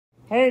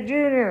Hey,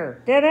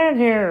 Junior, get in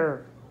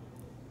here.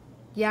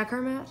 Yeah,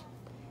 Kermit?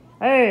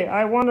 Hey,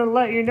 I want to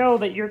let you know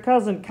that your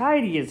cousin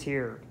Kitey is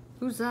here.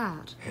 Who's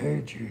that?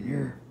 Hey,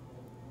 Junior.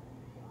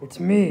 It's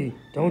me.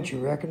 Don't you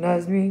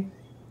recognize me?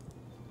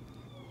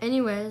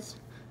 Anyways,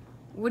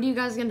 what are you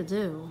guys gonna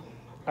do?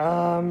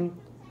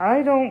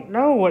 I don't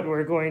know what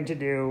we're going to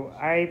do.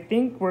 I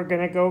think we're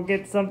gonna go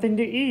get something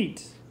to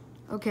eat.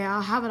 Okay,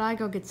 how about I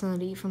go get something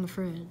to eat from the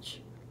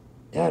fridge?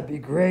 That'd be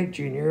great,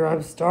 Junior.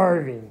 I'm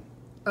starving.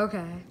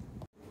 Okay.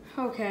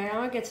 Okay, I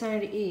want to get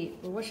something to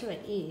eat. But what should I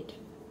eat?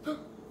 Oh,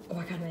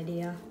 I got an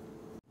idea.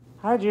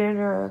 Hi,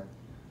 Junior.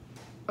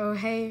 Oh,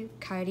 hey,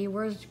 Kitey,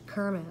 where's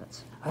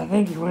Kermit? I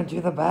think he went to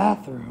the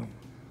bathroom.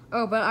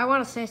 Oh, but I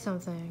want to say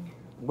something.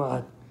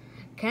 What?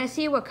 Can I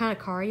see what kind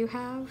of car you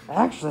have?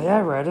 Actually,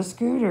 I ride a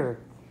scooter.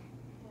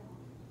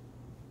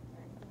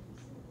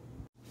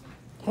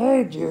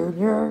 Hey,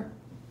 Junior.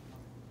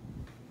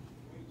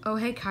 Oh,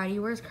 hey,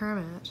 Kitey, where's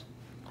Kermit?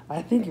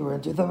 I think he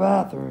went to the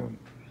bathroom.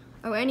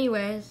 Oh,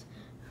 anyways,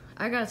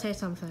 I gotta say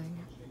something.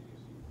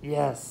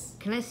 Yes.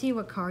 Can I see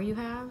what car you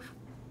have?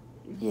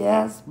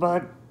 Yes,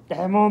 but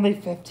I'm only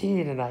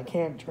 15 and I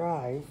can't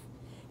drive.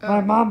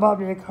 My mom bought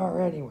me a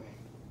car anyway.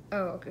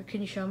 Oh,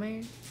 can you show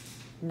me?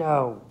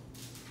 No,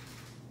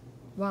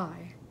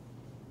 Why?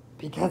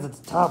 because it's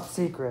top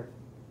secret.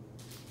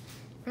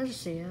 I'll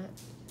just see it.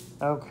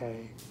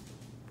 Okay.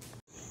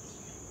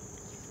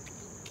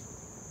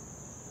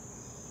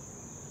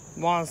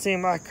 Want to see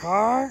my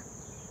car?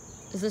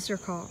 Is this your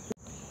car?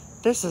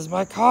 This is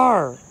my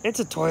car. It's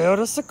a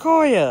Toyota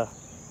Sequoia.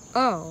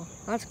 Oh,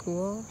 that's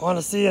cool. Want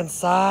to see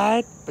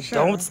inside? But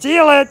Sure. don't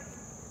steal it.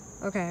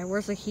 Okay,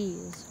 where's the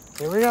keys?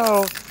 Here we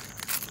go.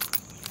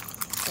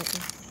 Okay.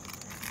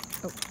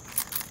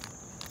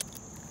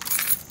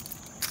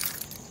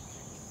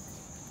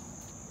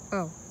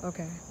 Oh,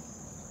 okay.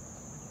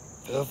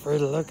 Feel free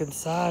to look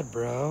inside,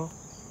 bro.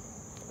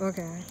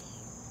 Okay.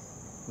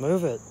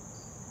 Move it.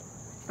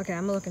 Okay,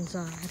 I'm gonna look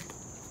inside.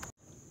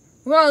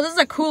 Whoa, this is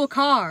a cool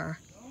car.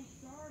 Don't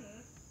start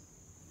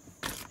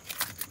it.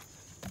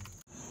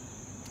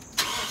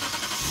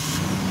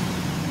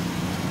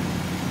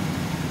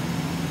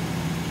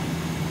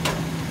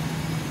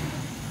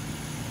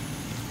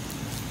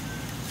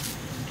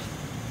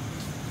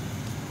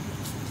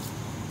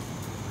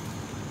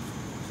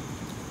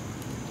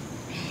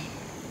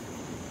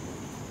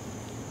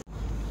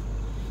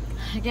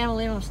 I can't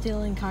believe I'm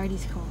stealing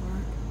Kitey's car.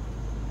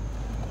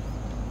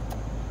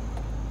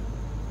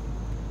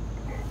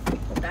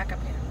 Go back up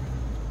here.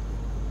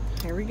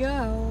 Here we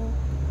go.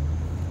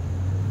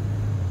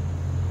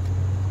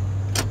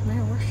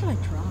 Man, where should I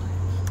drive?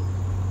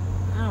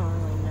 I don't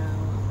really know.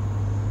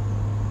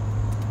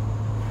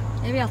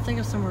 Maybe I'll think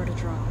of somewhere to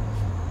drive.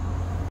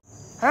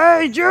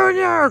 Hey,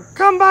 Junior,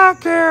 come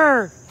back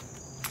here.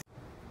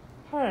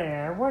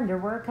 Hey, I wonder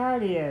where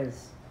Kitey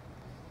is.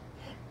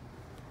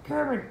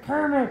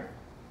 Kermit,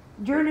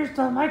 Junior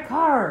stole my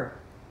car.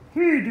 He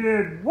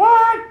did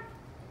what?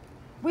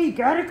 We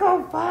gotta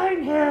go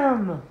find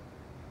him.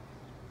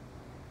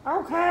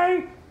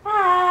 Okay.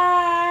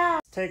 Ah!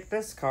 Let's take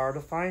this car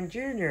to find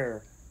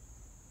Junior.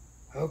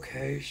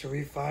 Okay, should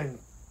we find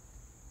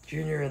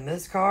Junior in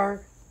this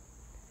car?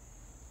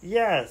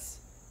 Yes.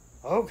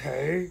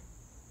 Okay.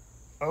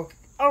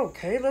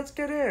 Okay, let's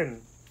get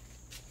in.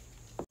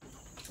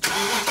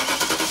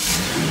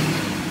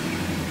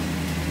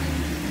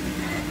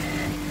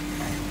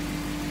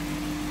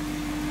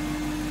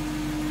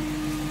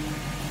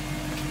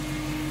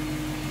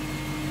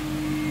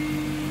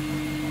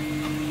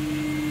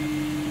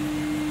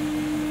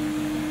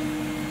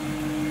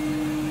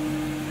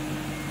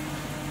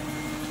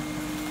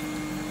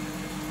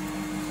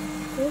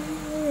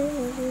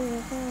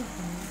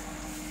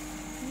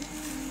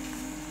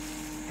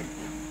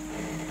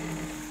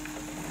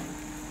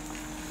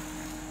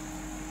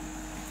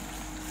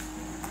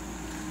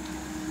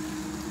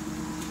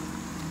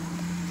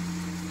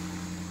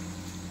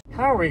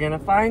 How are we gonna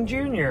find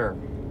Junior?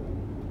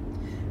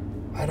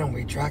 Why don't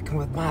we track him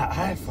with my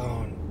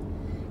iPhone?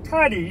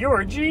 Kitey,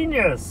 you're a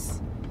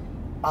genius.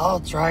 I'll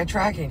try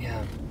tracking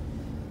him.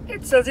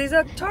 It says he's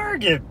at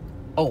Target.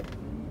 Oh.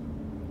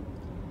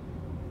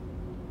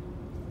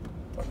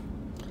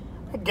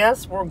 I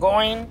guess we're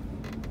going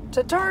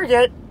to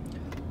Target.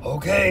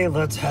 Okay,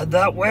 let's head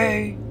that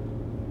way.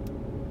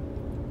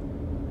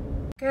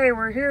 Okay,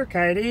 we're here,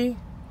 Kitey.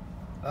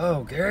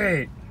 Oh,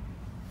 great.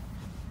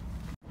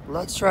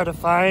 Let's try to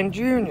find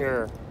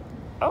Junior.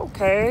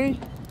 Okay.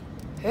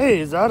 Hey,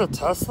 is that a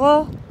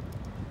Tesla?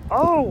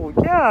 Oh,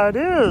 yeah, it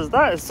is.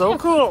 That is so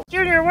cool.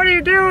 Junior, what are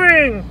you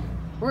doing?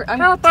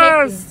 Help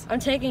us. I'm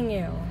taking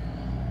you.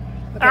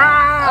 Okay,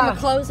 Ah! I'm gonna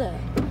close it.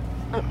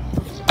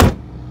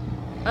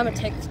 I'm gonna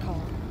take this car.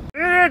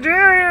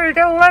 Junior, you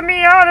gotta let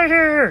me out of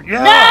here.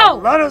 Yeah, No!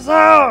 let us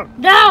out.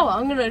 No!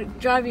 I'm gonna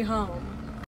drive you home.